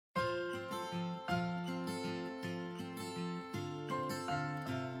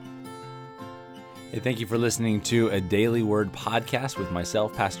Hey, thank you for listening to a Daily Word podcast with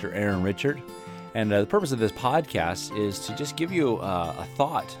myself, Pastor Aaron Richard. And the purpose of this podcast is to just give you a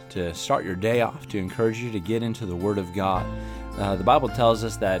thought to start your day off, to encourage you to get into the Word of God. The Bible tells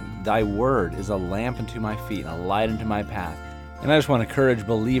us that thy word is a lamp unto my feet, and a light unto my path. And I just want to encourage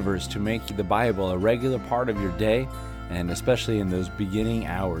believers to make the Bible a regular part of your day, and especially in those beginning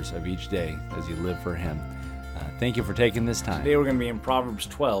hours of each day as you live for Him. Thank you for taking this time. Today we're going to be in Proverbs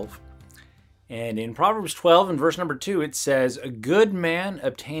 12. And in Proverbs 12 and verse number 2, it says, "A good man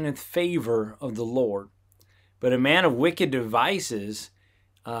obtaineth favor of the Lord, but a man of wicked devices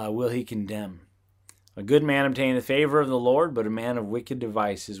will he condemn." A good man obtaineth favor of the Lord, but a man of wicked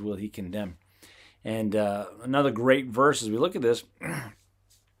devices will he condemn. And another great verse as we look at this,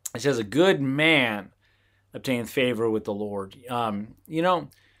 it says, "A good man obtaineth favor with the Lord."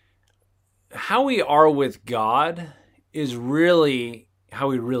 How we are with God is really how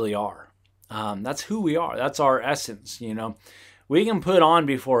we really are. That's who we are. That's our essence, We can put on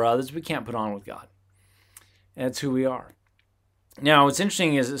before others. We can't put on with God. That's who we are. Now, what's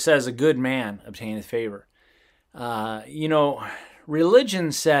interesting is it says a good man obtaineth favor.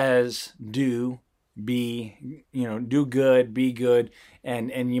 Religion says do good, be good,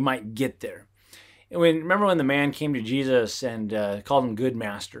 and you might get there. Remember when the man came to Jesus and called him good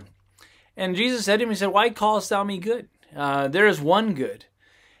master? And Jesus said to him, he said, "Why callest thou me good? There is one good.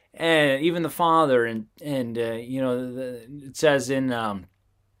 And even the Father, it says in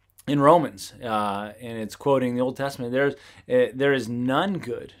Romans, and it's quoting the Old Testament, there is none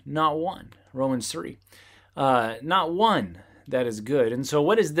good, not one. Romans 3, not one that is good. And so,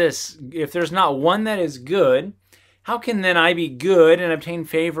 what is this? If there's not one that is good, how can then I be good and obtain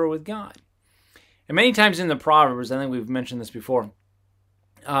favor with God? And many times in the Proverbs, I think we've mentioned this before.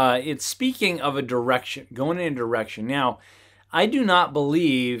 It's speaking of a direction, going in a direction. Now, I do not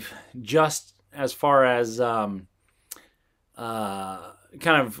believe just as far as kind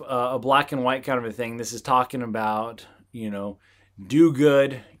of a black and white kind of a thing. This is talking about, do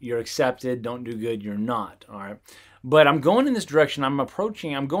good, you're accepted. Don't do good, you're not. All right. But I'm going in this direction. I'm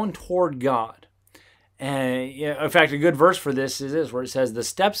going toward God. And in fact, a good verse for this is this, where it says, "The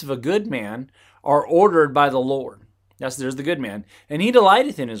steps of a good man are ordered by the Lord." There's the good man. "And he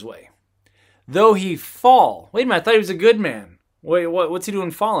delighteth in his way. Though he fall." Wait a minute, I thought he was a good man. Wait, what's he doing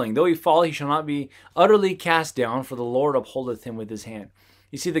falling? "Though he fall, he shall not be utterly cast down, for the Lord upholdeth him with his hand."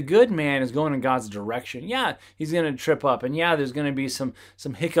 You see, the good man is going in God's direction. Yeah, he's going to trip up, and yeah, there's going to be some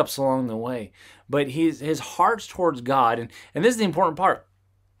hiccups along the way. But his heart's towards God, and this is the important part.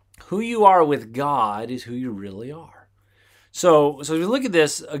 Who you are with God is who you really are. So as we look at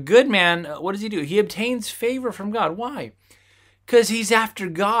this, a good man, what does he do? He obtains favor from God. Why? Because he's after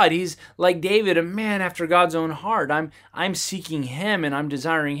God. He's like David, a man after God's own heart. I'm seeking Him and I'm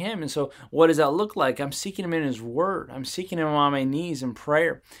desiring Him. And so what does that look like? I'm seeking Him in His Word. I'm seeking Him on my knees in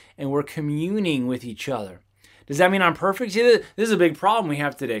prayer. And we're communing with each other. Does that mean I'm perfect? See, this is a big problem we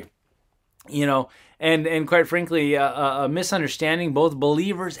have today. And quite frankly, a misunderstanding both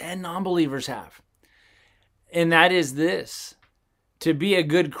believers and non-believers have. And that is this. To be a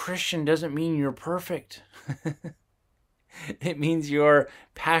good Christian doesn't mean you're perfect. It means you're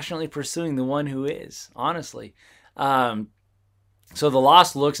passionately pursuing the one who is, honestly. So the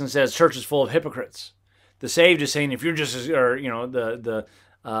lost looks and says, "Church is full of hypocrites." The saved is saying, if you're just, or that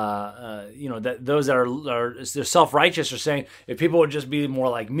those that are they're self-righteous are saying, if people would just be more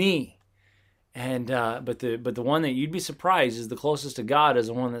like me. And but the one that you'd be surprised is the closest to God is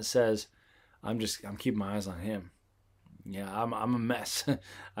the one that says, I'm keeping my eyes on Him. Yeah, I'm a mess.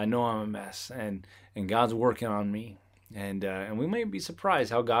 I know I'm a mess, and God's working on me. And we might be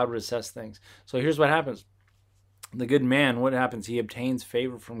surprised how God would assess things. So here's what happens. The good man, what happens? He obtains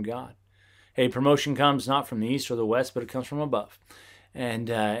favor from God. Hey, promotion comes not from the east or the west, but it comes from above. And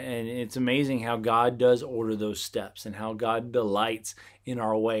it's amazing how God does order those steps and how God delights in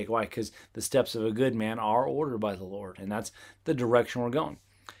our way. Why? Because the steps of a good man are ordered by the Lord, and that's the direction we're going.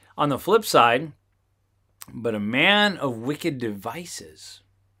 On the flip side, but a man of wicked devices.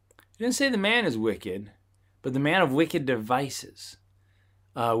 It didn't say the man is wicked, but the man of wicked devices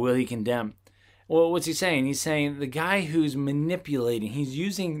will he condemn. Well, what's he saying? He's saying the guy who's manipulating, he's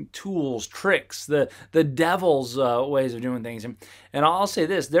using tools, tricks, the devil's ways of doing things. And I'll say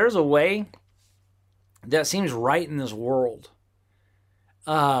this, there's a way that seems right in this world.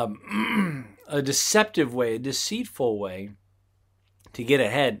 A deceptive way, a deceitful way to get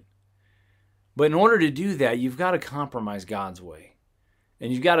ahead. But in order to do that, you've got to compromise God's way.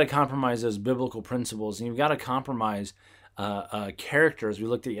 And you've got to compromise those biblical principles, and you've got to compromise character, as we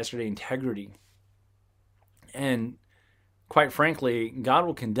looked at yesterday, integrity. And quite frankly, God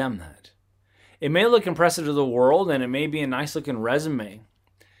will condemn that. It may look impressive to the world, and it may be a nice looking resume.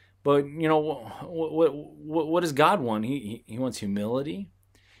 But, what does God want? He wants humility.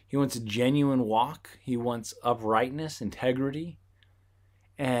 He wants a genuine walk. He wants uprightness, integrity,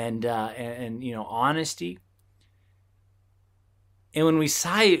 and honesty. And when we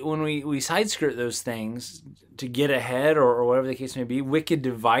side skirt those things to get ahead, or whatever the case may be, wicked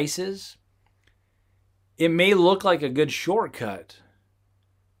devices, it may look like a good shortcut,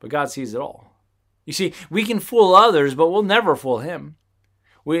 but God sees it all. You see, we can fool others, but we'll never fool Him.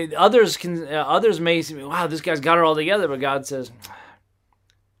 Others may say, wow, this guy's got it all together, but God says,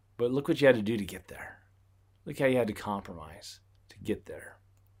 but look what you had to do to get there. Look how you had to compromise to get there.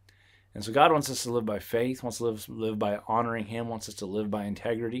 And so God wants us to live by faith, wants to live by honoring Him, wants us to live by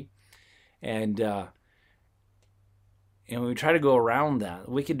integrity. And when we try to go around that,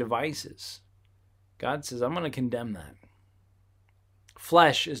 wicked devices, God says, I'm going to condemn that.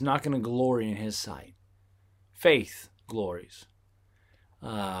 Flesh is not going to glory in His sight. Faith glories.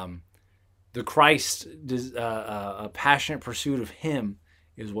 The Christ, a passionate pursuit of Him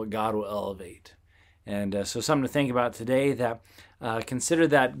is what God will elevate. And so something to think about today, that consider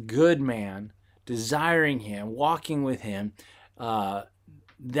that good man, desiring Him, walking with Him.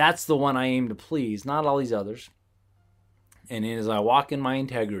 That's the one I aim to please, not all these others. And as I walk in my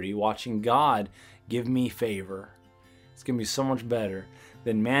integrity, watching God give me favor, it's going to be so much better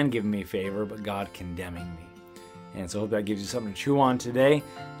than man giving me favor, but God condemning me. And so I hope that gives you something to chew on today.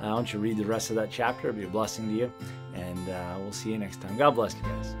 I want you to read the rest of that chapter. It'll be a blessing to you. And we'll see you next time. God bless you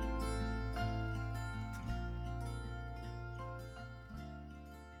guys.